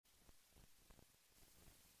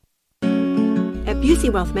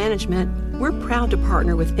Busey Wealth Management, we're proud to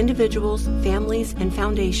partner with individuals, families, and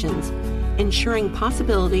foundations, ensuring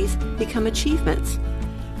possibilities become achievements.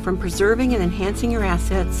 From preserving and enhancing your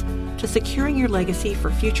assets to securing your legacy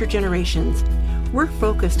for future generations, we're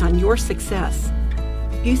focused on your success.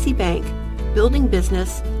 Busey Bank, building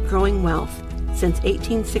business, growing wealth. Since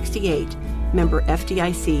 1868, member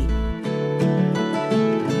FDIC.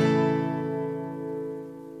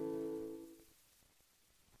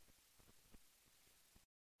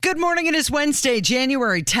 Good morning. It is Wednesday,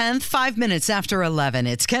 January 10th, 5 minutes after 11.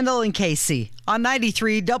 It's Kendall and Casey on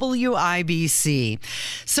 93 WIBC.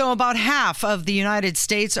 So about half of the United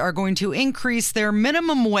States are going to increase their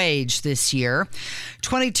minimum wage this year.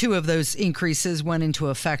 22 of those increases went into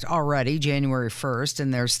effect already, January 1st,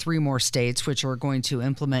 and there's 3 more states which are going to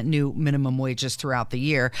implement new minimum wages throughout the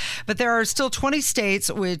year. But there are still 20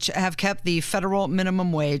 states which have kept the federal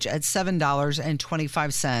minimum wage at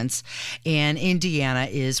 $7.25, and Indiana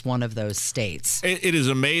is one of those states. It is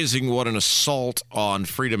amazing what an assault on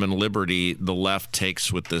freedom and liberty the left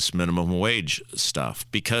takes with this minimum wage stuff,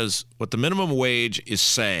 because what the minimum wage is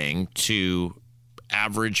saying to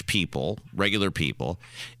average people, regular people,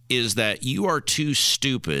 is that you are too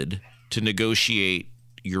stupid to negotiate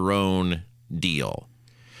your own deal.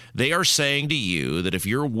 They are saying to you that if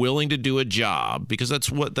you're willing to do a job, because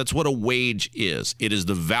that's what a wage is, it is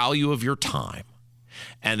the value of your time.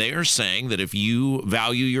 And they are saying that if you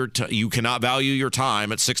value you cannot value your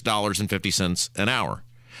time at $6.50 an hour.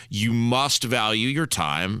 You must value your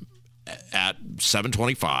time at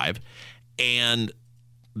 $7.25, and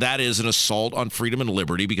that is an assault on freedom and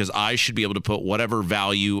liberty, because I should be able to put whatever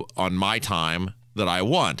value on my time that I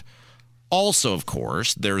want. Also, of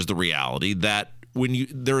course, there's the reality that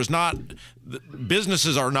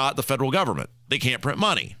businesses are not the federal government. They can't print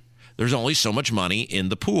money. There's only so much money in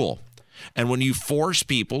the pool. And when you force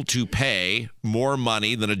people to pay more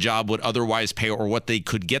money than a job would otherwise pay, or what they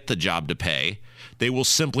could get the job to pay, they will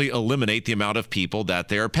simply eliminate the amount of people that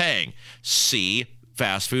they are paying. See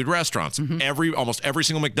fast food restaurants. Mm-hmm. Almost every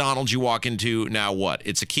single McDonald's you walk into now, what?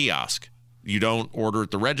 It's a kiosk. You don't order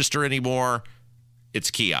at the register anymore. It's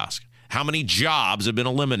a kiosk. How many jobs have been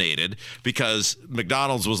eliminated because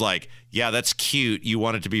McDonald's was like, yeah, that's cute. You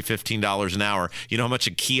want it to be $15 an hour. You know how much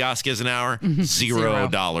a kiosk is an hour?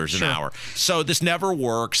 $0 an hour. So this never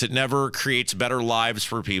works. It never creates better lives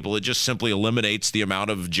for people. It just simply eliminates the amount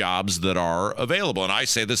of jobs that are available. And I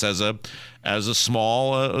say this as a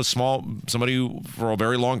small somebody who for a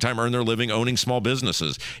very long time earned their living owning small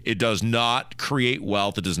businesses. It does not create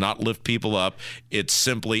wealth. It does not lift people up. It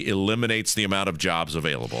simply eliminates the amount of jobs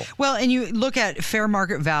available. Well, and you look at fair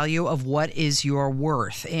market value of what is your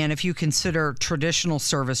worth. And if you consider traditional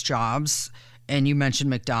service jobs, and you mentioned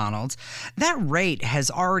McDonald's, that rate has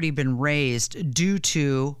already been raised due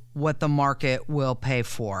to what the market will pay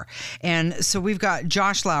for. And so we've got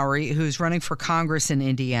Josh Lowry, who's running for Congress in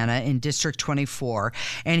Indiana in District 24,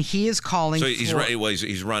 and he is calling he's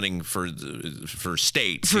running for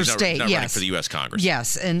state. He's not running for the U.S. Congress.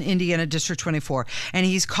 Yes, in Indiana District 24. And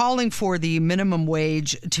he's calling for the minimum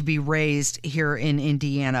wage to be raised here in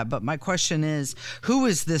Indiana. But my question is, who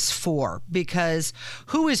is this for? Because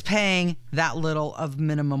who is paying that little of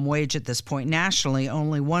minimum wage at this point? Nationally,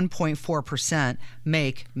 only 1.4%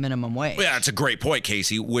 make minimum wage. Yeah, it's a great point,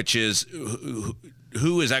 Casey, which is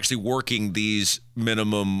who is actually working these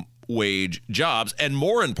minimum wage jobs? And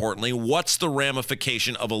more importantly, what's the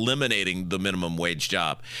ramification of eliminating the minimum wage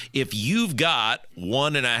job? If you've got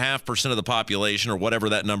 1.5% of the population, or whatever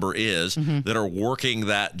that number is, that are working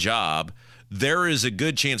that job, there is a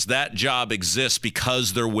good chance that job exists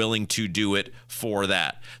because they're willing to do it for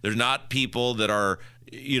that. They're not people that are,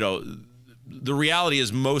 the reality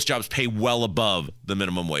is most jobs pay well above the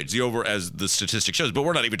minimum wage, as the statistic shows. But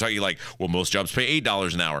we're not even talking like, well, most jobs pay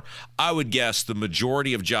 $8 an hour. I would guess the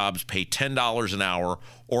majority of jobs pay $10 an hour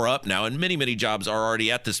or up now, and many, many jobs are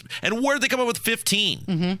already at this. And where did they come up with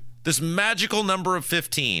 15? This magical number of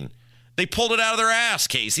 15. They pulled it out of their ass,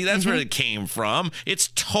 Casey. That's where it came from. It's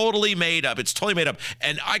totally made up.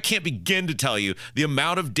 And I can't begin to tell you the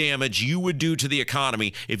amount of damage you would do to the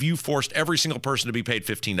economy if you forced every single person to be paid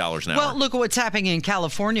 $15 an hour. Well, look at what's happening in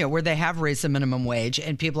California, where they have raised the minimum wage,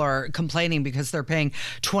 and people are complaining because they're paying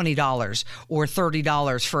 $20 or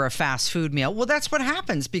 $30 for a fast food meal. Well, that's what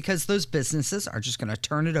happens because those businesses are just going to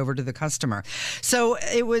turn it over to the customer. So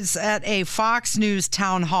it was at a Fox News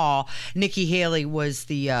town hall. Nikki Haley was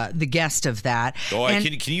the guest of that.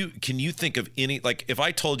 Can you think of any, like if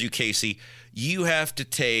I told you, Casey, you have to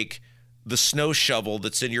take the snow shovel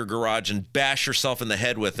that's in your garage and bash yourself in the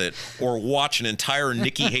head with it, or watch an entire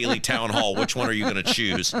Nikki Haley town hall? Which one are you going to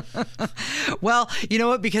choose? Well, you know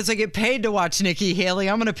what? Because I get paid to watch Nikki Haley,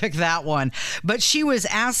 I'm going to pick that one. But she was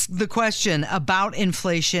asked the question about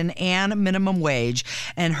inflation and minimum wage,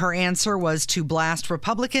 and her answer was to blast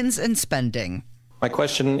Republicans and spending. My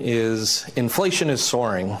question is, inflation is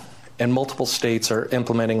soaring, and multiple states are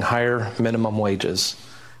implementing higher minimum wages,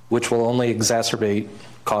 which will only exacerbate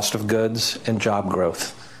cost of goods and job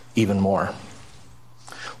growth even more.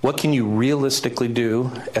 What can you realistically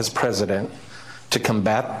do as president to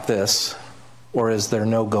combat this, or is there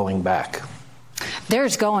no going back?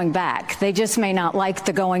 There's going back. They just may not like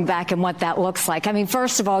the going back and what that looks like. I mean,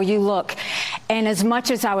 first of all, you look, and as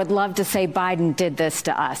much as I would love to say Biden did this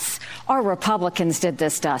to us, our Republicans did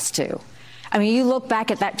this to us too. I mean, you look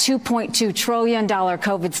back at that $2.2 trillion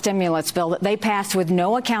COVID stimulus bill that they passed with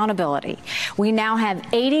no accountability. We now have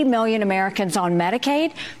 80 million Americans on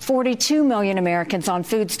Medicaid, 42 million Americans on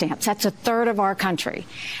food stamps. That's a third of our country.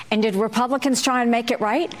 And did Republicans try and make it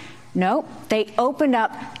right? Nope. They opened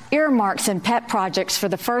up earmarks and pet projects for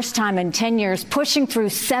the first time in 10 years, pushing through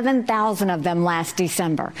 7,000 of them last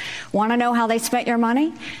December. Want to know how they spent your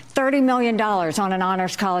money? $30 million on an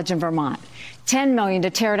honors college in Vermont. $10 million to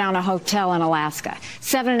tear down a hotel in Alaska,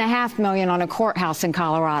 $7.5 million on a courthouse in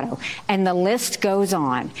Colorado, and the list goes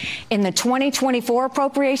on. In the 2024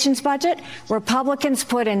 appropriations budget, Republicans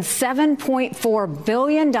put in $7.4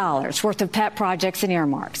 billion worth of pet projects and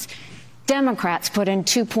earmarks. Democrats put in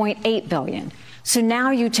 $2.8 billion. So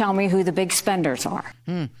now you tell me who the big spenders are.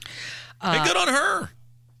 Hey, good on her.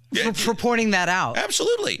 For pointing that out.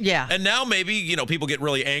 Absolutely. Yeah. And now maybe, people get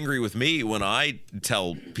really angry with me when I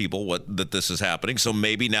tell people that this is happening. So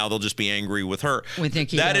maybe now they'll just be angry with her.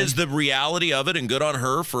 That is the reality of it, and good on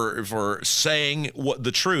her for saying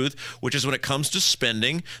the truth, which is when it comes to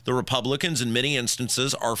spending, the Republicans in many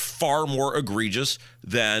instances are far more egregious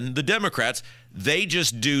than the Democrats. They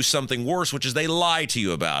just do something worse, which is they lie to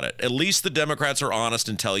you about it. At least the Democrats are honest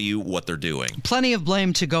and tell you what they're doing. Plenty of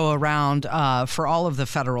blame to go around for all of the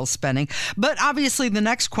federal spending. But obviously the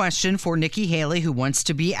next question for Nikki Haley, who wants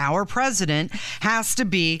to be our president, has to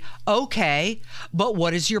be, okay, but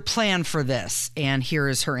what is your plan for this? And here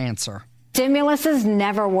is her answer. Stimuluses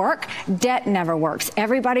never work. Debt never works.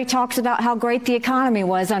 Everybody talks about how great the economy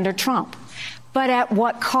was under Trump. But at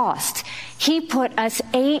what cost? He put us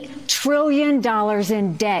 $8 trillion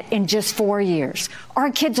in debt in just 4 years. Our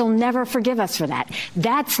kids will never forgive us for that.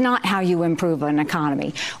 That's not how you improve an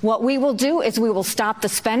economy. What we will do is we will stop the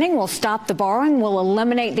spending, we'll stop the borrowing, we'll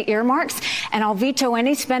eliminate the earmarks, and I'll veto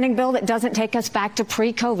any spending bill that doesn't take us back to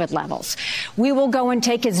pre-COVID levels. We will go and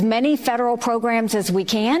take as many federal programs as we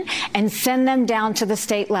can and send them down to the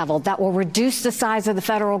state level. That will reduce the size of the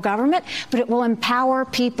federal government, but it will empower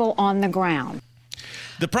people on the ground.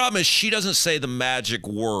 The problem is she doesn't say the magic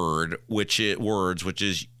word, which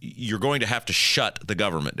is you're going to have to shut the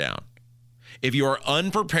government down. If you are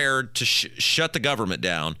unprepared to shut the government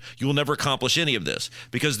down, you will never accomplish any of this,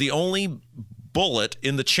 because the only bullet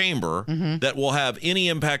in the chamber that will have any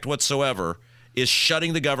impact whatsoever is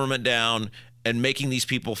shutting the government down and making these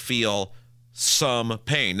people feel some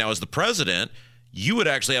pain. Now, as the president, you would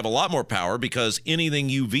actually have a lot more power, because anything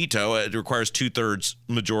you veto, it requires 2/3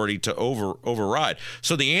 majority to override.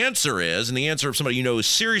 So the answer is, and the answer of somebody who's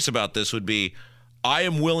serious about this would be, I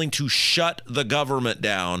am willing to shut the government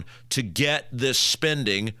down to get this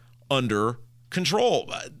spending under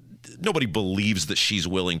control. Nobody believes that she's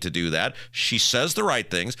willing to do that. She says the right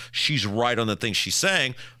things. She's right on the things she's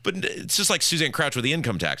saying. But it's just like Suzanne Crouch with the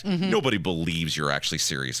income tax. Nobody believes you're actually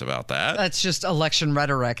serious about that. That's just election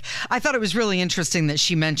rhetoric. I thought it was really interesting that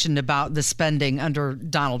she mentioned about the spending under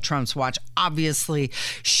Donald Trump's watch. Obviously,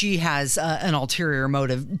 she has an ulterior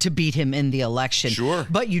motive to beat him in the election. Sure.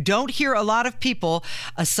 But you don't hear a lot of people,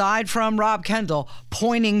 aside from Rob Kendall,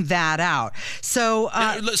 pointing that out. So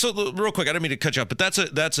real quick, I don't mean to cut you off, but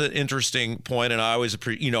that's an interesting point, and I always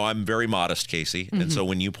I'm very modest, Casey, and so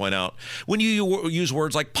when you point out, when you use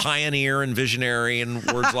words like pioneer and visionary and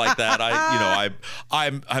words like that, I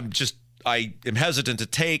am hesitant to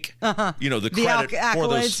take the credit for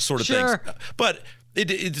those sort of things. But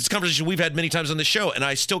it's a conversation we've had many times on the show, and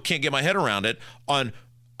I still can't get my head around it.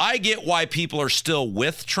 I get why people are still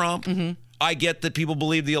with Trump. I get that people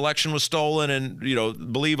believe the election was stolen and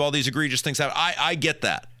believe all these egregious things happen. I get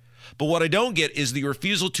that. But what I don't get is the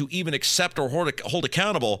refusal to even accept or hold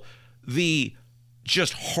accountable the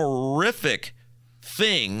just horrific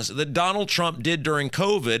things that Donald Trump did during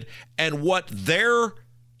COVID and what their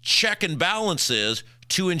check and balance is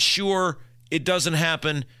to ensure it doesn't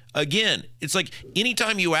happen again. It's like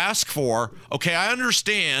anytime you ask for, okay, I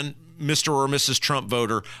understand Mr. or Mrs. Trump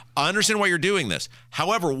voter, I understand why you're doing this.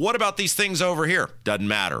 However, what about these things over here? Doesn't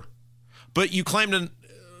matter. But you claim to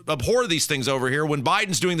abhor these things over here when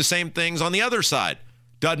Biden's doing the same things on the other side.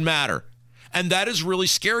 Doesn't matter. And that is really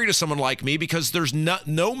scary to someone like me because there's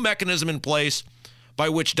no mechanism in place by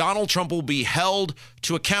which Donald Trump will be held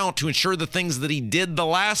to account to ensure the things that he did the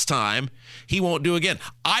last time he won't do again.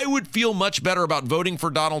 I would feel much better about voting for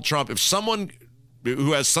Donald Trump if someone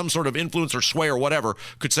who has some sort of influence or sway or whatever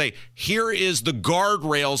could say, here is the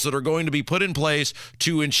guardrails that are going to be put in place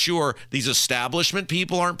to ensure these establishment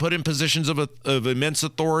people aren't put in positions of immense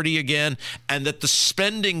authority again, and that the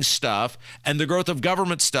spending stuff and the growth of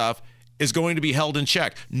government stuff is going to be held in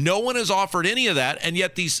check. No one has offered any of that, and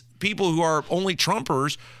yet these people who are only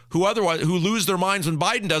Trumpers who lose their minds when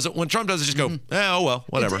Biden does it, when Trump does it, just go, oh, well,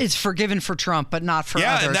 whatever. It's forgiven for Trump, but not for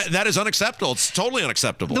others. Yeah, and that is unacceptable. It's totally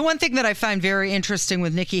unacceptable. The one thing that I find very interesting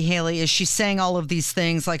with Nikki Haley is she's saying all of these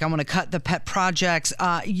things like, I'm going to cut the pet projects.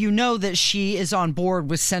 You know that she is on board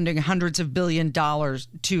with sending hundreds of $billions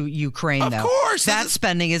to Ukraine, though. Of course. That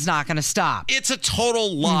spending is not going to stop. It's a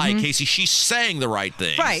total lie, Casey. She's saying the right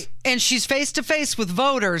things. Right. And she's face to face with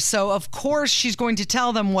voters. So, of course, she's going to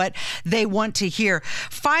tell them what they want to hear.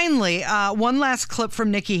 Finally, one last clip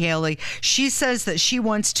from Nikki Haley. She says that she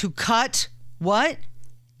wants to cut what?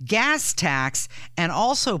 Gas tax, and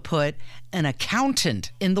also put an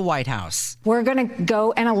accountant in the White House. We're going to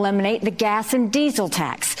go and eliminate the gas and diesel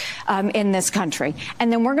tax in this country.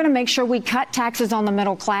 And then we're going to make sure we cut taxes on the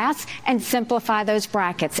middle class and simplify those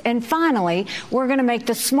brackets. And finally, we're going to make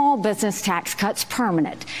the small business tax cuts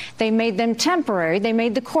permanent. They made them temporary. They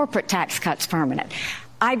made the corporate tax cuts permanent.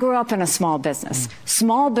 I grew up in a small business.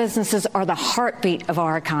 Small businesses are the heartbeat of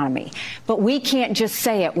our economy, but we can't just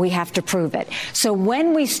say it, we have to prove it. So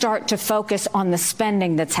when we start to focus on the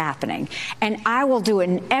spending that's happening, and I will do it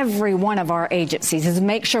in every one of our agencies, is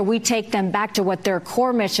make sure we take them back to what their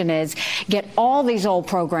core mission is, get all these old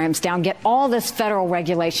programs down, get all this federal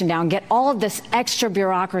regulation down, get all of this extra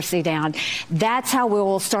bureaucracy down. That's how we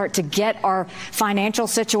will start to get our financial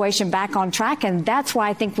situation back on track, and that's why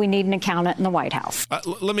I think we need an accountant in the White House.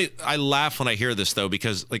 I laugh when I hear this, though,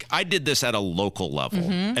 because I did this at a local level,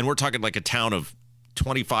 and we're talking like a town of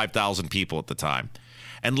 25,000 people at the time.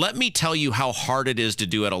 And let me tell you how hard it is to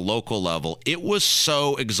do at a local level. It was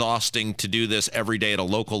so exhausting to do this every day at a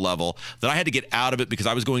local level that I had to get out of it because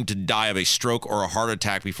I was going to die of a stroke or a heart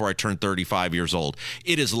attack before I turned 35 years old.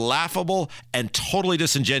 It is laughable and totally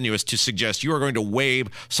disingenuous to suggest you are going to wave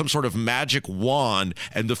some sort of magic wand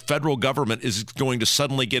and the federal government is going to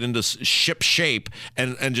suddenly get into ship shape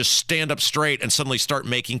and just stand up straight and suddenly start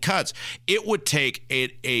making cuts. It would take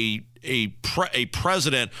a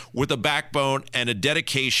president with a backbone and a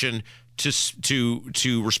dedication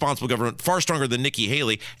to responsible government far stronger than Nikki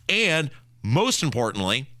Haley. And most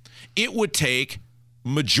importantly, it would take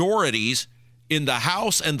majorities in the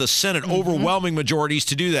House and the Senate, overwhelming majorities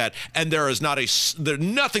to do that. And there is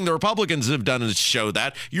nothing the Republicans have done to show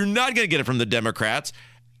that. You're not going to get it from the Democrats.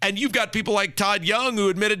 And you've got people like Todd Young who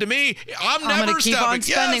admitted to me, I'm never keep stopping. On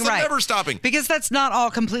spending, yes, I'm right. never stopping. Because that's not all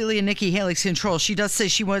completely in Nikki Haley's control. She does say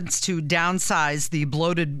she wants to downsize the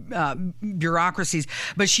bloated bureaucracies,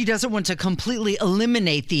 but she doesn't want to completely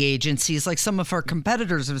eliminate the agencies like some of her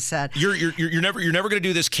competitors have said. You're never going to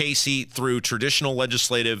do this, Casey, through traditional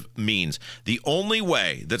legislative means. The only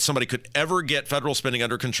way that somebody could ever get federal spending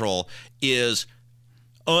under control is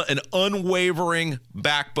an unwavering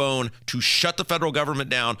backbone to shut the federal government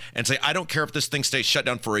down and say, I don't care if this thing stays shut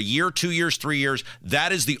down for a year, 2 years, 3 years.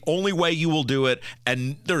 That is the only way you will do it.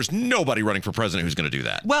 And there's nobody running for president who's going to do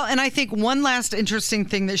that. Well, and I think one last interesting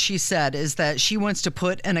thing that she said is that she wants to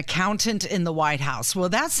put an accountant in the White House. Well,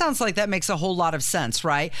 that sounds like that makes a whole lot of sense,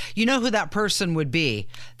 right? You know who that person would be.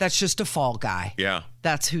 That's just a fall guy. Yeah.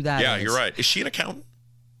 That's who that is. Yeah, you're right. Is she an accountant?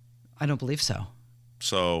 I don't believe so.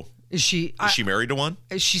 So... Is she married to one?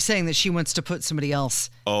 She's saying that she wants to put somebody else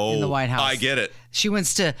in the White House. I get it. She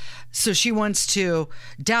wants to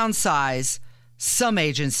downsize some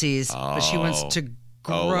agencies, but she wants to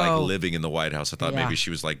grow. Oh, like living in the White House. I thought Yeah. maybe she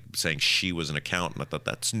was like saying she was an accountant. I thought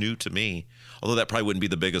that's new to me. Although that probably wouldn't be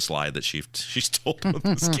the biggest lie that she's told on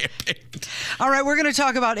this campaign. All right, we're going to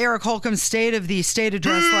talk about Eric Holcomb's State Address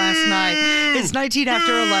last night. It's 19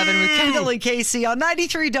 after 11 with Kendall and Casey on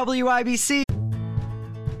 93 WIBC.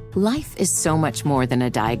 Life is so much more than a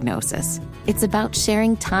diagnosis. It's about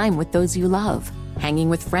sharing time with those you love, hanging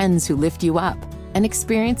with friends who lift you up, and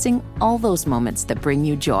experiencing all those moments that bring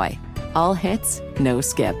you joy. All hits, no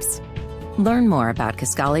skips. Learn more about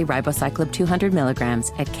Kisqali Ribociclib 200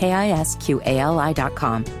 milligrams at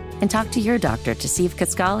KISQALI.com and talk to your doctor to see if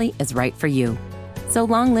Kisqali is right for you. So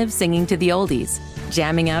long live singing to the oldies,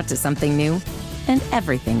 jamming out to something new, and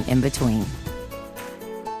everything in between.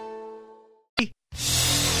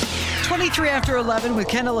 23 after 11 with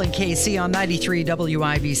Kendall and Casey on 93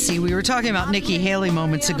 WIBC. We were talking about Nikki Haley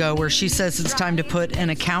moments ago, where she says it's time to put an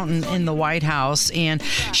accountant in the White House. And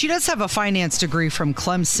she does have a finance degree from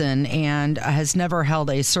Clemson and has never held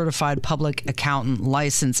a certified public accountant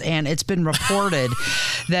license. And it's been reported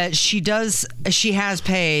that she has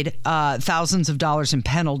paid thousands of dollars in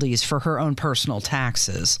penalties for her own personal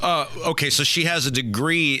taxes. Okay, so she has a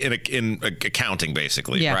degree in accounting,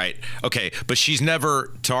 basically, right? Okay, but she's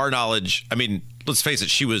never, to our knowledge, I mean, let's face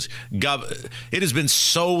it, it has been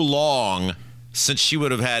so long since she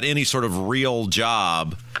would have had any sort of real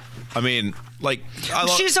job. I mean, like,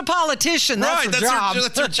 she's a politician. That's her job.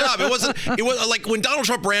 That's her job. It was like when Donald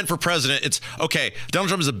Trump ran for president. It's okay. Donald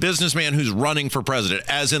Trump is a businessman who's running for president,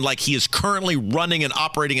 as in, like, he is currently running and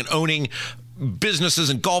operating and owning businesses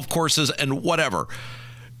and golf courses and whatever.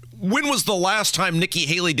 When was the last time Nikki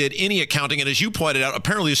Haley did any accounting? And as you pointed out,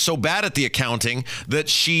 apparently is so bad at the accounting that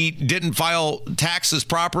she didn't file taxes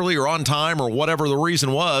properly or on time or whatever the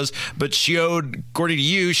reason was. But she owed, according to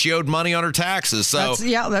you, she owed money on her taxes. So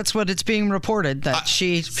that's what it's being reported, that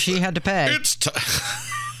she had to pay.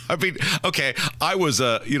 I mean, okay, I was,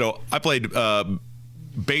 I played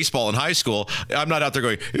baseball in high school. I'm not out there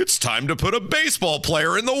going, it's time to put a baseball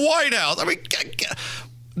player in the White House. I mean,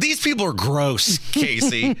 these people are gross,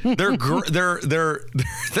 Casey. They're gross. They're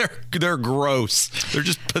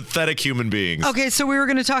just pathetic human beings. Okay, so we were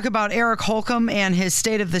going to talk about Eric Holcomb and his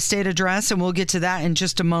State of the State address, and we'll get to that in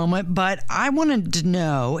just a moment. But I wanted to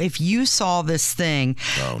know if you saw this thing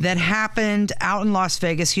that happened out in Las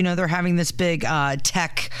Vegas. You know, they're having this big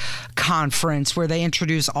tech conference where they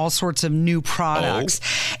introduce all sorts of new products.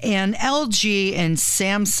 And LG and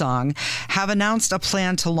Samsung have announced a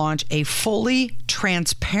plan to launch a fully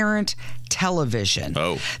transparent television.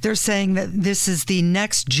 They're saying that this is the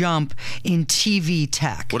next jump in TV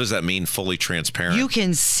tech. What does that mean, fully transparent? You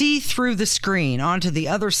can see through the screen onto the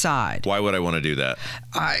other side. Why would I want to do that?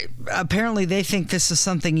 Apparently they think this is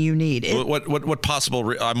something you need. What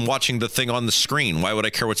possible I'm watching the thing on the screen. Why would I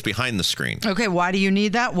care what's behind the screen? Okay, why do you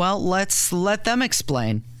need that? Well, let's let them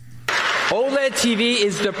explain. OLED TV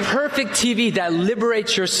is the perfect TV that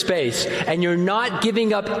liberates your space, and you're not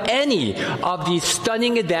giving up any of the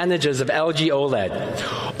stunning advantages of LG OLED.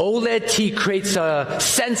 OLED TV creates a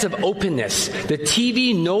sense of openness. The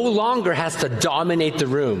TV no longer has to dominate the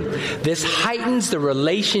room. This heightens the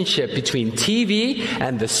relationship between TV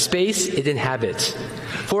and the space it inhabits.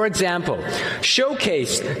 For example,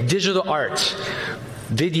 showcase digital art,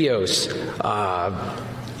 videos,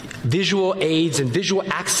 visual aids and visual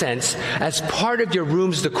accents as part of your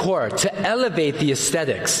room's decor to elevate the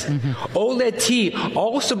aesthetics. OLED TV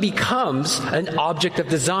also becomes an object of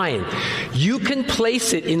design. You can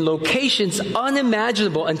place it in locations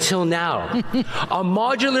unimaginable until now. A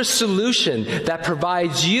modular solution that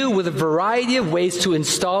provides you with a variety of ways to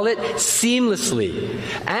install it seamlessly.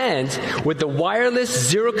 And with the wireless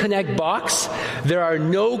Zero Connect box, there are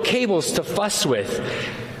no cables to fuss with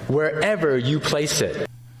wherever you place it.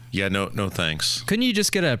 Yeah, no, thanks. Couldn't you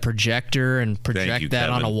just get a projector and project that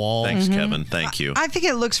Kevin. on a wall? Thanks, Kevin. Thank you. I think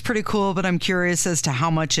it looks pretty cool, but I'm curious as to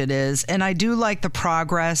how much it is. And I do like the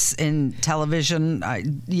progress in television,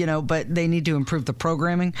 but they need to improve the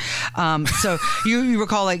programming. So you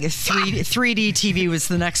recall, like, 3D TV was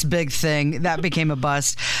the next big thing. That became a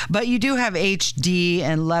bust. But you do have HD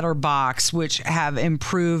and letterbox, which have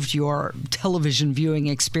improved your television viewing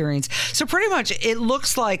experience. So pretty much it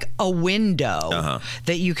looks like a window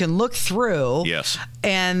that you can look through. Yes.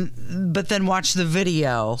 But then watch the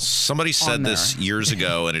video. Somebody said this years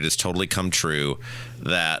ago, and it has totally come true,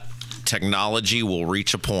 that technology will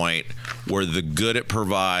reach a point where the good it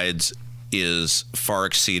provides is far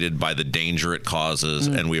exceeded by the danger it causes,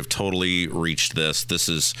 and we have totally reached this.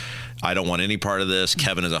 I don't want any part of this.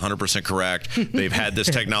 Kevin is 100% correct. They've had this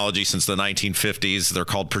technology since the 1950s. They're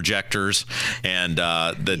called projectors, and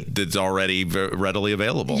that's already readily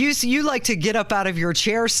available. You like to get up out of your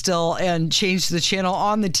chair still and change the channel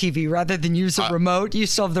on the TV rather than use a remote. You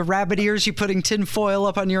still have the rabbit ears. You putting tin foil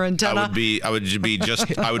up on your antenna. I would be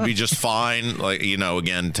just fine. Like,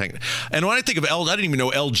 again. And when I think of LG, I didn't even know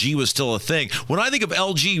LG was still a thing. When I think of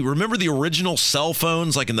LG, remember the original cell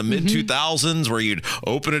phones, like in the mid 2000s, where you'd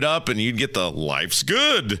open it up and you'd get the "life's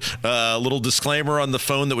good" little disclaimer on the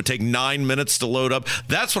phone that would take 9 minutes to load up.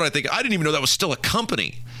 That's what I think. I didn't even know that was still a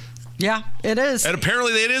company. Yeah, it is. And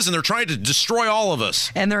apparently it is, and they're trying to destroy all of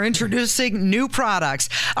us. And they're introducing new products.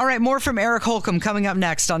 All right, more from Eric Holcomb coming up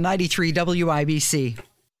next on 93 WIBC.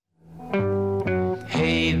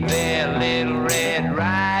 Hey there, Little Red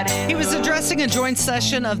Riding. He was addressing Addressing a joint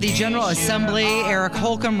session of the General Assembly, Eric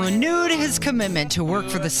Holcomb renewed his commitment to work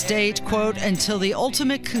for the state, quote, until the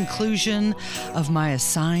ultimate conclusion of my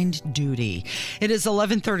assigned duty. It is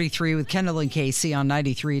 11:33 with Kendall and Casey on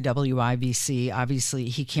 93 WIBC. Obviously,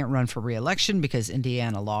 he can't run for re-election because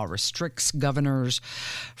Indiana law restricts governors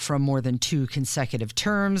from more than 2 consecutive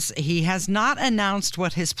terms. He has not announced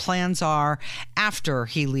what his plans are after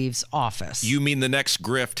he leaves office. You mean the next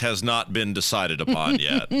grift has not been decided upon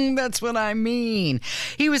yet? That's what I mean.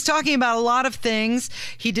 He was talking about a lot of things.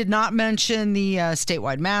 He did not mention the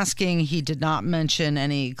statewide masking. He did not mention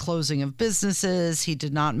any closing of businesses. He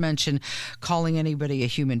did not mention calling anybody a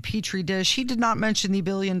human petri dish. He did not mention the $1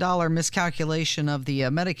 billion miscalculation of the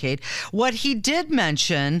Medicaid. What he did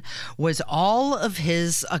mention was all of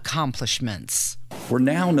his accomplishments. We're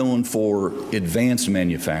now known for advanced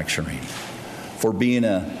manufacturing, for being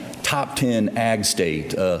a top 10 ag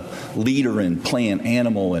state, a leader in plant,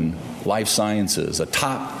 animal, and life sciences, a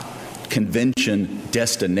top convention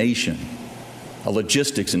destination, a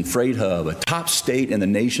logistics and freight hub, a top state in the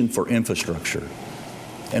nation for infrastructure.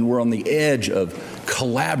 And we're on the edge of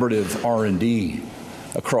collaborative R&D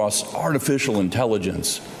across artificial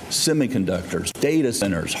intelligence, semiconductors, data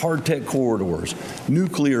centers, hard tech corridors,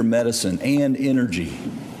 nuclear medicine, and energy,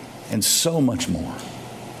 and so much more.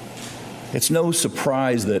 It's no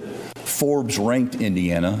surprise that Forbes ranked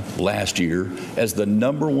Indiana last year as the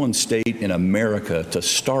 #1 state in America to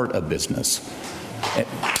start a business. Okay.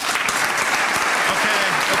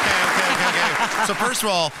 So first of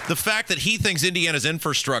all, the fact that he thinks Indiana's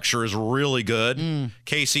infrastructure is really good.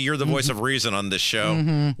 Casey, you're the voice of reason on this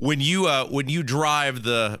show. When you drive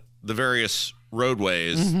the various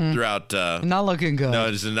roadways throughout, not looking good. No,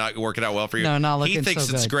 is it not working out well for you? No, not looking so good. He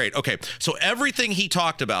thinks it's great. Okay, so everything he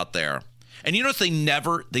talked about there. And you notice they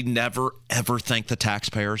never, ever thank the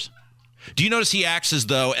taxpayers? Do you notice he acts as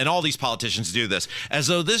though, and all these politicians do this, as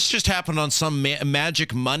though this just happened on some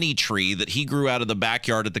magic money tree that he grew out of the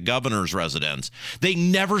backyard at the governor's residence? They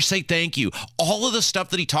never say thank you. All of the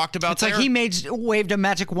stuff that he talked about it's like he waved a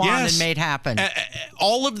magic wand and made happen.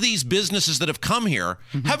 All of these businesses that have come here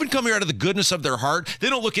haven't come here out of the goodness of their heart. They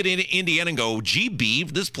don't look at Indiana and go, gee,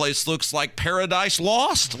 Beeve, this place looks like paradise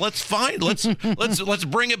lost. Let's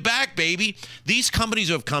bring it back, baby. These companies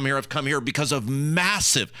who have come here because of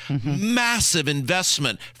massive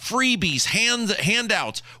investment, freebies,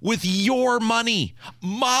 handouts with your money,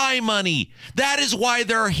 my money. That is why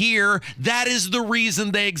they're here. That is the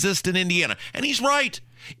reason they exist in Indiana. And he's right.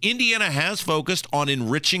 Indiana has focused on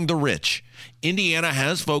enriching the rich. Indiana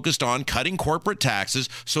has focused on cutting corporate taxes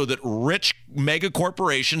so that rich mega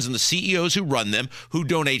corporations and the CEOs who run them, who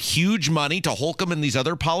donate huge money to Holcomb and these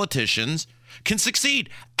other politicians, can succeed.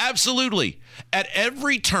 Absolutely. At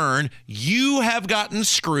every turn, you have gotten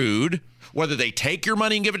screwed, whether they take your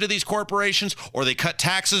money and give it to these corporations or they cut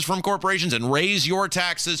taxes from corporations and raise your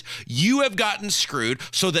taxes. You have gotten screwed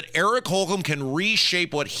so that Eric Holcomb can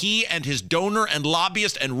reshape what he and his donor and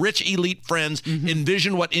lobbyist and rich elite friends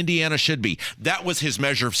envision what Indiana should be. That was his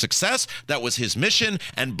measure of success. That was his mission.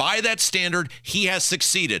 And by that standard, he has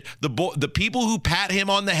succeeded. The people who pat him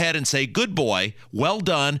on the head and say, good boy, well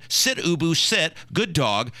done, sit Ubu, sit, good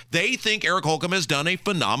dog, they think Eric Holcomb has done a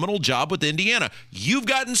phenomenal job with Indiana. You've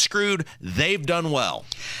gotten screwed. They've done well.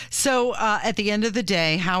 So at the end of the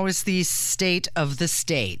day, how is the state of the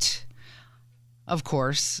state? Of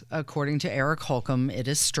course, according to Eric Holcomb, it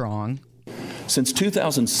is strong. Since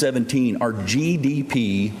 2017, our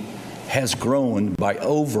GDP has grown by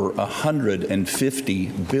over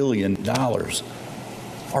 $150 billion.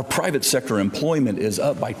 Our private sector employment is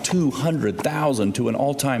up by 200,000 to an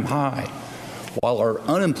all-time high, while our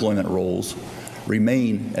unemployment rolls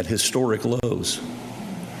remain at historic lows.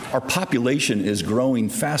 Our population is growing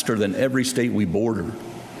faster than every state we border.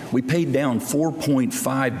 We paid down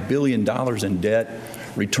 $4.5 billion in debt,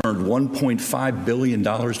 returned $1.5 billion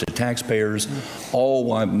to taxpayers, all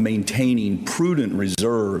while maintaining prudent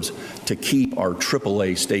reserves to keep our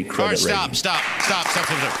AAA state credit rating. Stop.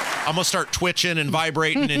 I'm gonna start twitching and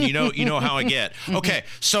vibrating, and you know how I get. Okay,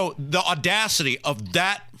 so the audacity of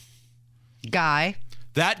that guy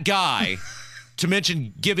to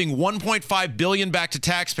mention giving $1.5 billion back to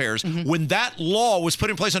taxpayers when that law was put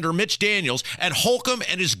in place under Mitch Daniels, and Holcomb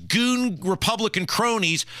and his goon Republican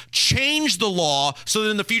cronies changed the law so that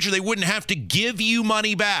in the future they wouldn't have to give you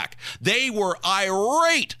money back. They were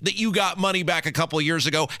irate that you got money back a couple of years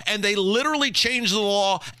ago, and they literally changed the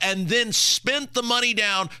law and then spent the money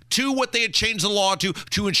down to what they had changed the law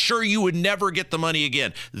to ensure you would never get the money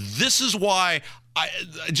again. This is why I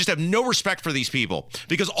just have no respect for these people,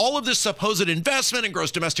 because all of this supposed investment and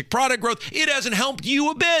gross domestic product growth, it hasn't helped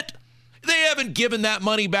you a bit. They haven't given that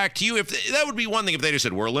money back to you. That would be one thing if they just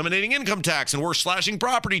said, we're eliminating income tax and we're slashing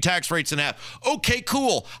property tax rates in half. Okay,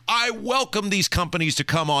 cool. I welcome these companies to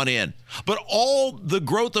come on in. But all the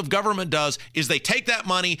growth of government does is they take that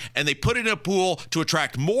money and they put it in a pool to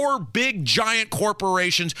attract more big, giant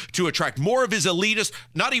corporations, to attract more of his elitist,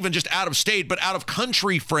 not even just out of state, but out of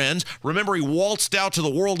country friends. Remember, he waltzed out to the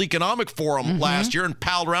World Economic Forum last year and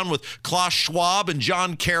palled around with Klaus Schwab and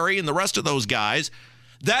John Kerry and the rest of those guys.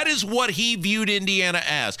 That is what he viewed Indiana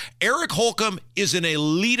as. Eric Holcomb is an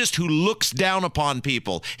elitist who looks down upon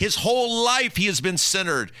people. His whole life he has been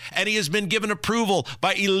centered, and he has been given approval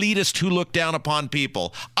by elitists who look down upon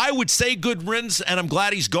people. I would say good riddance, and I'm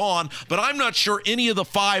glad he's gone, but I'm not sure any of the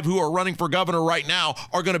 5 who are running for governor right now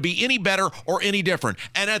are going to be any better or any different.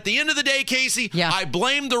 And at the end of the day, Casey, I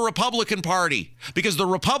blame the Republican Party, because the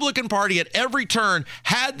Republican Party at every turn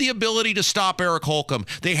had the ability to stop Eric Holcomb.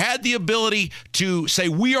 They had the ability to say,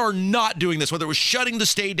 we are not doing this, whether it was shutting the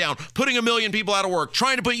state down, putting 1 million people out of work,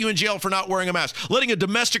 trying to put you in jail for not wearing a mask, letting a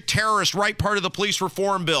domestic terrorist write part of the police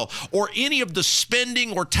reform bill, or any of the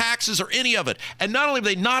spending or taxes or any of it. And not only have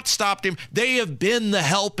they not stopped him, they have been the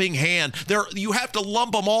helping hand. You have to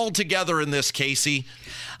lump them all together in this, Casey.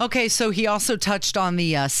 Okay, so he also touched on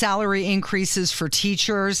the salary increases for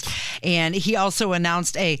teachers, and he also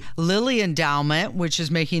announced a Lilly endowment, which is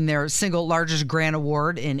making their single largest grant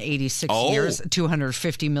award in 86 years,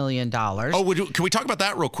 $250 million. Can we talk about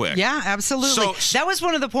that real quick? Yeah, absolutely. That was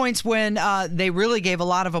one of the points when they really gave a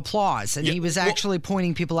lot of applause, and he was actually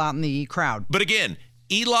pointing people out in the crowd. But again,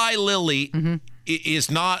 Eli Lilly is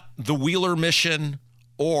not the Wheeler Mission,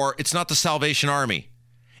 or it's not the Salvation Army.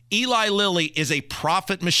 Eli Lilly is a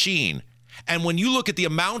profit machine. And when you look at the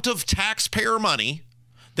amount of taxpayer money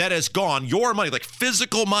that has gone, your money, like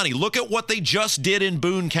physical money, look at what they just did in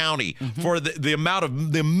Boone County for the amount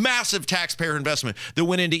of the massive taxpayer investment that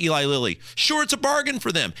went into Eli Lilly. Sure, it's a bargain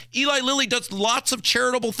for them. Eli Lilly does lots of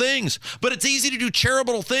charitable things, but it's easy to do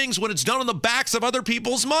charitable things when it's done on the backs of other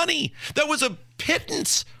people's money. That was a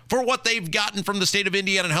pittance for what they've gotten from the state of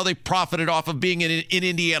Indiana and how they profited off of being in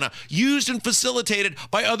Indiana, used and facilitated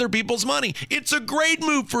by other people's money. It's a great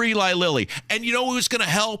move for Eli Lilly. And you know who's going to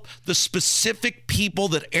help? The specific people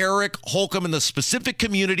that Eric Holcomb and the specific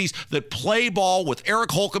communities that play ball with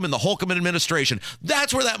Eric Holcomb and the Holcomb administration.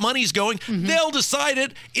 That's where that money's going. They'll decide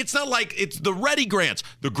it. It's not like it's the ready grants.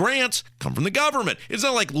 The grants come from the government. It's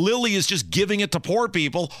not like Lilly is just giving it to poor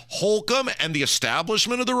people. Holcomb and the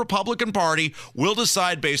establishment of the Republican Party will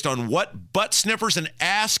decide based on what butt sniffers and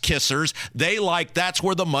ass kissers they like. That's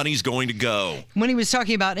where the money's going to go. When he was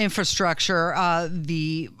talking about infrastructure,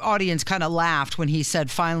 the audience kind of laughed when he said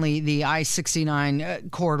finally the I-69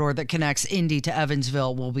 corridor that connects Indy to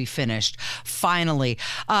Evansville will be finished. Finally.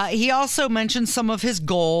 He also mentioned some of his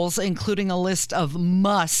goals, including a list of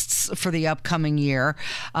musts for the upcoming year,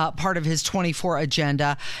 part of his 24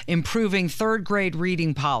 agenda, improving third grade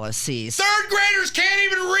reading policies. Third graders can't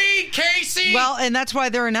even read, Casey! Well, and that's why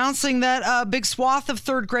they're announcing that a big swath of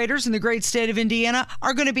third graders in the great state of Indiana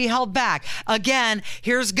are going to be held back. Again,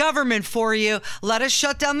 here's government for you. Let us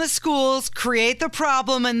shut down the schools, create the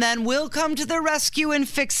problem, and then we'll come to the rescue and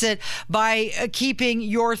fix it by keeping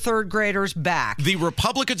your third graders back. The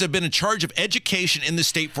Republicans have been in charge of education in the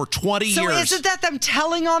state for 20 years. So isn't that them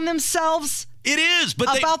telling on themselves? It is,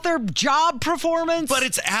 but about their job performance? But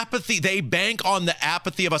it's apathy. They bank on the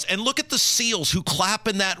apathy of us. And look at the SEALs who clap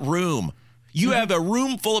in that room. You have a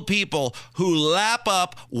room full of people who lap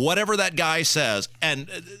up whatever that guy says, and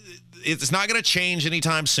it's not going to change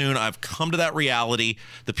anytime soon. I've come to that reality.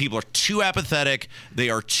 The people are too apathetic. They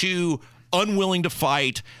are too unwilling to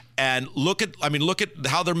fight. And look at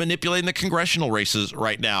how they're manipulating the congressional races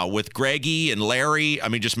right now with Greggy and Larry. I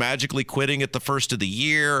mean, just magically quitting at the first of the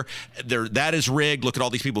year. That is rigged. Look at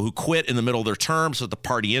all these people who quit in the middle of their term so that the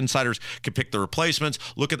party insiders can pick the replacements.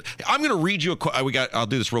 I'm going to read you I'll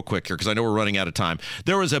do this real quick here because I know we're running out of time.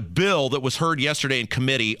 There was a bill that was heard yesterday in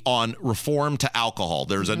committee on reform to alcohol.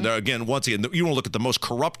 There's once again, you want to look at the most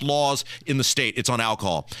corrupt laws in the state. It's on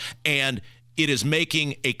alcohol. And it is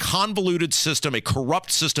making a convoluted system, a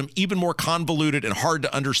corrupt system, even more convoluted and hard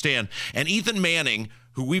to understand. And Ethan Manning,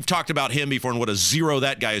 who we've talked about him before and what a zero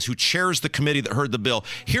that guy is, who chairs the committee that heard the bill.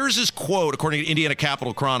 Here's his quote, according to Indiana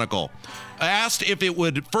Capitol Chronicle. Asked if it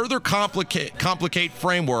would further complicate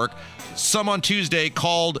framework some on Tuesday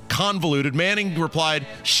called convoluted. Manning replied,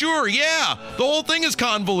 "Sure, yeah, the whole thing is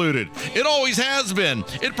convoluted. It always has been.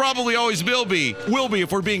 It probably always will be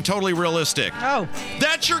if we're being totally realistic." Oh.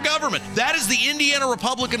 That's your government. That is the Indiana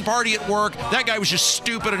Republican Party at work. That guy was just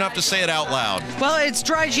stupid enough to say it out loud. Well, it's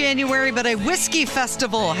dry January, but a whiskey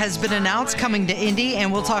festival has been announced coming to Indy,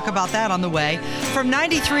 and we'll talk about that on the way. From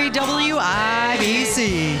 93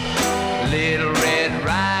 WIBC. Little Red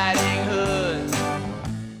Riding Hood.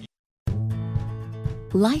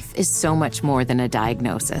 Life is so much more than a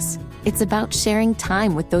diagnosis. It's about sharing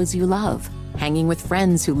time with those you love, hanging with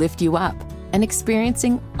friends who lift you up, and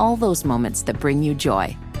experiencing all those moments that bring you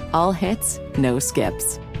joy. All hits, no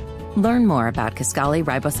skips. Learn more about Kisqali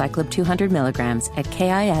Ribociclib 200 milligrams at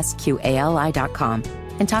KISQALI.com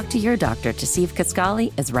and talk to your doctor to see if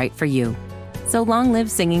Kisqali is right for you. So long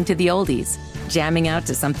live singing to the oldies, jamming out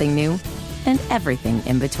to something new, and everything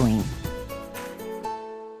in between.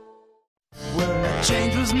 Well, the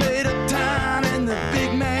change was made uptown and the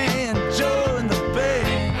big man Joe in the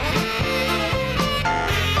bay.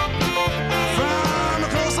 From the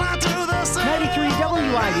coastline to the sea. 93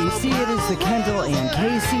 WIBC, it is the Kendall and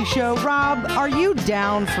Casey show. Rob, are you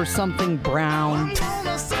down for something brown?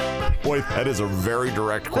 Boy, that is a very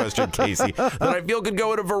direct question, Casey, that I feel could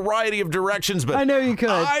go in a variety of directions, but I know you could.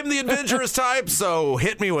 I'm the adventurous type, so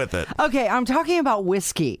hit me with it. Okay, I'm talking about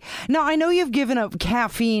whiskey. Now, I know you've given up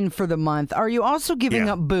caffeine for the month. Are you also giving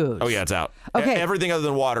up booze? Oh, yeah, it's out. Okay. Everything other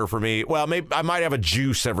than water for me. Well, maybe I might have a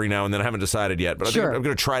juice every now and then. I haven't decided yet, but Sure. I'm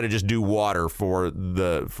going to try to just do water for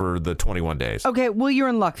the 21 days. Okay, well, you're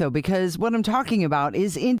in luck, though, because what I'm talking about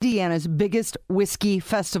is Indiana's biggest whiskey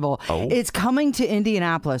festival. Oh. It's coming to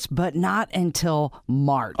Indianapolis, but not until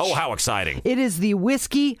March. Oh, how exciting. It is the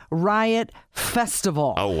Whiskey Riot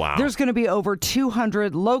Festival. Oh, wow. There's going to be over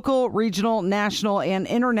 200 local, regional, national, and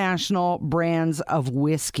international brands of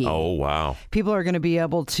whiskey. Oh, wow. People are going to be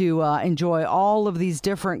able to enjoy all of these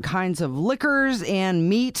different kinds of liquors and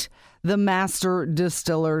meet the master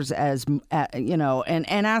distillers as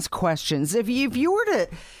and ask questions. If you were to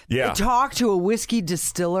talk to a whiskey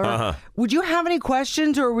distiller, would you have any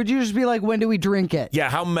questions, or would you just be like, when do we drink it? Yeah,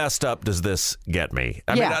 how messed up does this get me?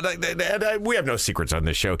 I mean, we have no secrets on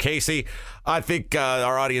this show, Casey. I think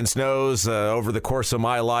our audience knows over the course of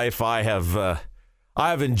my life, I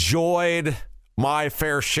have enjoyed my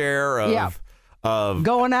fair share of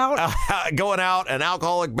going out and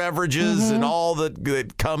alcoholic beverages and all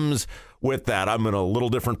that comes with that. I'm in a little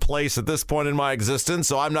different place at this point in my existence,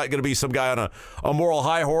 so I'm not going to be some guy on a moral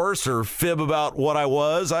high horse or fib about what I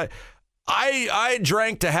was. I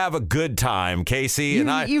drank to have a good time, Casey,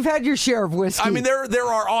 you've had your share of whiskey. I mean,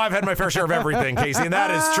 I've had my fair share of everything, Casey, and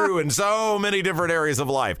that is true in so many different areas of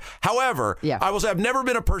life. However, I will say I've never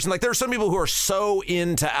been a person like, there are some people who are so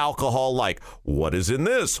into alcohol, like, what is in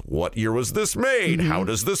this? What year was this made? How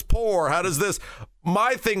does this pour? How does this?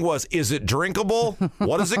 My thing was, is it drinkable?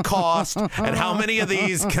 What does it cost? And how many of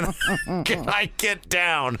these can I get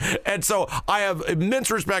down? And so I have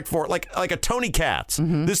immense respect for it, like a Tony Katz.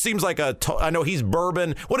 This seems like I know he's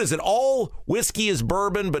bourbon. What is it? All whiskey is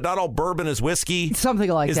bourbon, but not all bourbon is whiskey.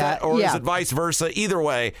 Something like that. Or is it vice versa? Either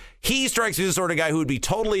way, he strikes me as the sort of guy who would be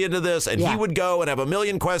totally into this, and he would go and have a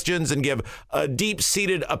million questions and give a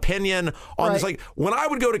deep-seated opinion on this. Like, when I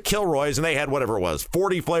would go to Kilroy's and they had whatever it was,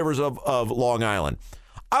 40 flavors of Long Island,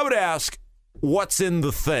 I would ask, what's in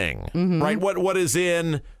the thing, right? What is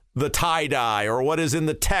in the tie-dye, or what is in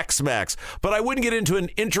the Tex-Mex? But I wouldn't get into an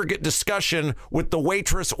intricate discussion with the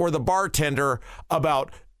waitress or the bartender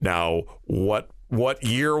about, now, what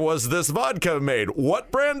year was this vodka made?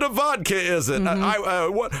 What brand of vodka is it?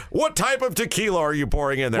 What type of tequila are you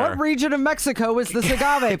pouring in there? What region of Mexico is this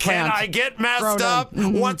agave plant? Can I get messed up?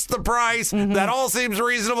 What's the price? That all seems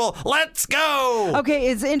reasonable. Let's go. Okay,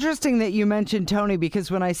 it's interesting that you mentioned Tony,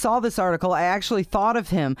 because when I saw this article, I actually thought of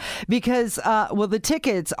him because, the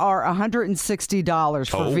tickets are $160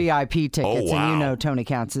 for VIP tickets. Oh, wow. And you know Tony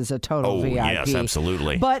Katz is a total VIP. Yes,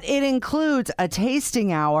 absolutely. But it includes a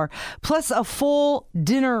tasting hour plus a full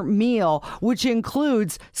dinner meal, which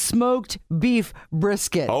includes smoked beef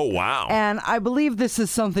brisket. Oh, wow. And I believe this is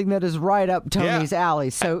something that is right up Tony's alley,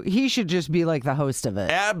 so he should just be like the host of it.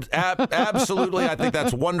 Absolutely. I think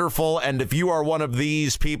that's wonderful. And if you are one of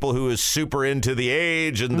these people who is super into the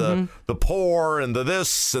age and the pour and the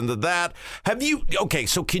this and the that,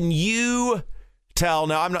 so can you tell,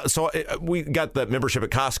 now I'm not, so we got the membership at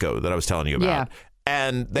Costco that I was telling you about. Yeah.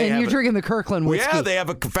 And you're drinking the Kirkland whiskey. Yeah, they have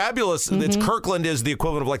a fabulous, it's Kirkland is the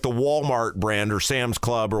equivalent of like the Walmart brand or Sam's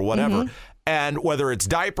Club or whatever. And whether it's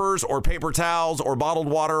diapers or paper towels or bottled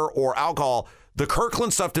water or alcohol, the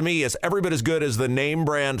Kirkland stuff to me is every bit as good as the name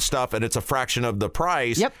brand stuff, and it's a fraction of the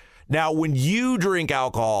price. Yep. Now, when you drink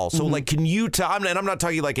alcohol, so like, can you tell, and I'm not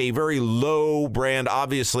talking like a very low brand,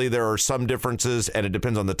 obviously there are some differences and it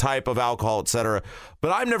depends on the type of alcohol, etc.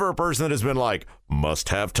 But I'm never a person that has been like, must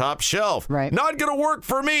have top shelf. Right. Not going to work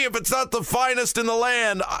for me if it's not the finest in the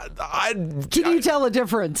land. Can you tell a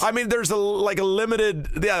difference? I mean, there's a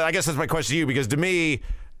limited, I guess that's my question to you, because to me,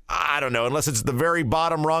 I don't know, unless it's the very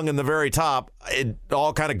bottom rung and the very top, it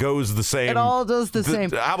all kind of goes the same. It all does the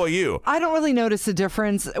same. How about you? I don't really notice a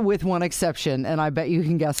difference with one exception, and I bet you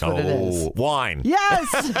can guess what it is. Wine.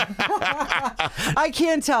 Yes! I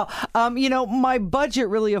can't tell. My budget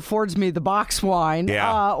really affords me the box wine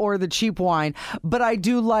or the cheap wine, but I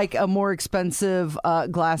do like a more expensive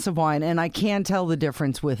glass of wine, and I can tell the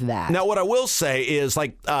difference with that. Now, what I will say is,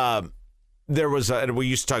 like, there was, and we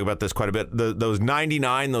used to talk about this quite a bit, those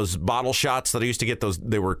 99, those bottle shots that I used to get, those, I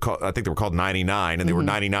think they were called 99, and they were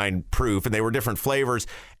 99 proof, and they were different flavors.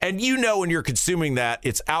 And when you're consuming that,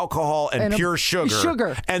 it's alcohol and pure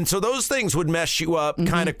sugar. And so those things would mess you up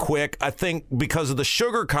kind of quick, I think, because of the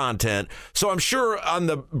sugar content. So I'm sure on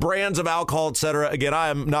the brands of alcohol, et cetera, again, I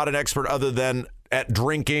am not an expert other than at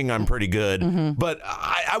drinking, I'm pretty good. But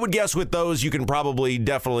I would guess with those, you can probably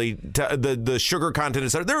definitely, the sugar content,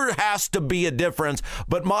 etc. There has to be a difference,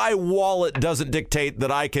 but my wallet doesn't dictate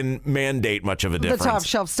that I can mandate much of a difference. The top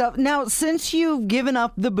shelf stuff. Now, since you've given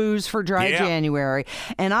up the booze for dry January,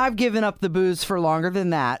 and I've given up the booze for longer than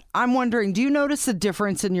that, I'm wondering, do you notice a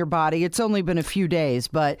difference in your body? It's only been a few days,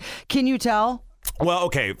 but can you tell? Well,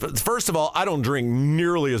 okay. First of all, I don't drink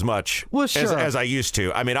nearly as much as I used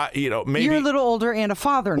to. I mean, maybe you're a little older and a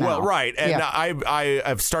father now. Well, right, and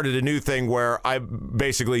I've started a new thing where I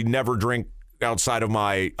basically never drink outside of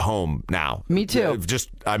my home now. Me too.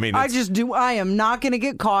 I am not going to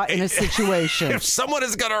get caught in a situation. If someone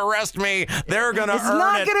is going to arrest me, they're going to earn it. It's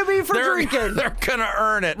not going to be for drinking. They're going to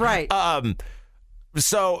earn it. Right.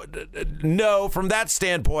 So, no, from that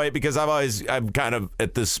standpoint, because I've kind of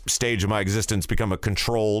at this stage of my existence become a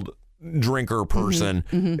controlled drinker person.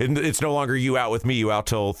 And it's no longer you out with me, you out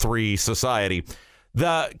till 3 society.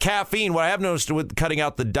 The caffeine, what I have noticed with cutting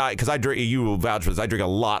out the diet, because you will vouch for this, I drink a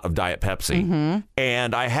lot of Diet Pepsi.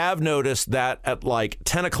 And I have noticed that at like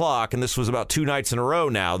 10 o'clock, and this was about 2 nights in a row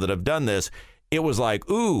now that I've done this, it was like,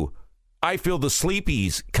 ooh, I feel the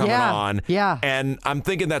sleepies coming on. Yeah. And I'm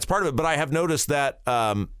thinking that's part of it. But I have noticed that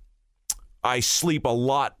I sleep a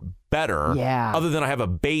lot better. Yeah. Other than I have a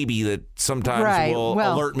baby that sometimes will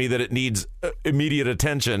alert me that it needs immediate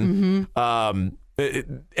attention.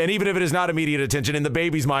 And even if it is not immediate attention, in the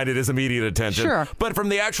baby's mind, it is immediate attention. Sure. But from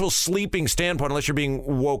the actual sleeping standpoint, unless you're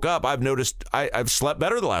being woke up, I've noticed I've slept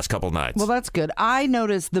better the last couple of nights. Well, that's good. I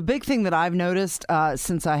noticed, the big thing that I've noticed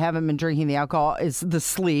since I haven't been drinking the alcohol is the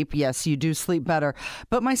sleep. Yes, you do sleep better.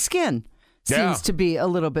 But my skin seems to be a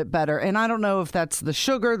little bit better. And I don't know if that's the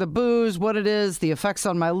sugar, the booze, what it is, the effects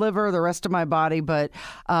on my liver, the rest of my body, but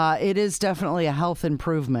it is definitely a health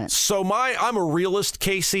improvement. So I'm a realist,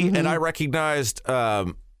 Casey, and I recognized I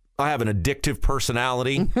have an addictive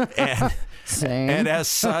personality. And Same. And as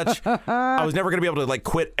such, I was never going to be able to like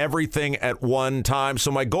quit everything at one time.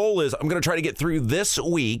 So my goal is I'm going to try to get through this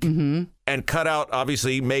week and cut out,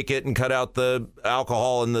 obviously, make it and cut out the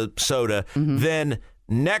alcohol and the soda. Then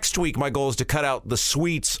next week, my goal is to cut out the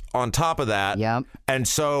sweets on top of that. Yep. And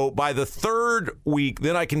so by the 3rd week,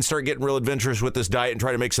 then I can start getting real adventurous with this diet and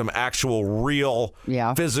try to make some actual real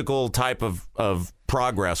physical type of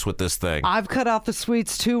progress with this thing. I've cut out the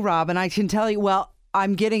sweets too, Rob, and I can tell you,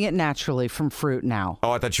 I'm getting it naturally from fruit now.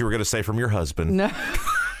 Oh, I thought you were going to say from your husband. No.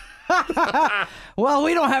 Well,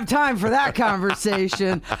 we don't have time for that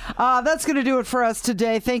conversation. That's going to do it for us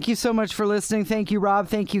today. Thank you so much for listening. Thank you, Rob.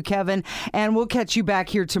 Thank you, Kevin. And we'll catch you back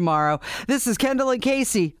here tomorrow. This is Kendall and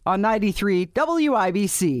Casey on 93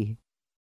 WIBC.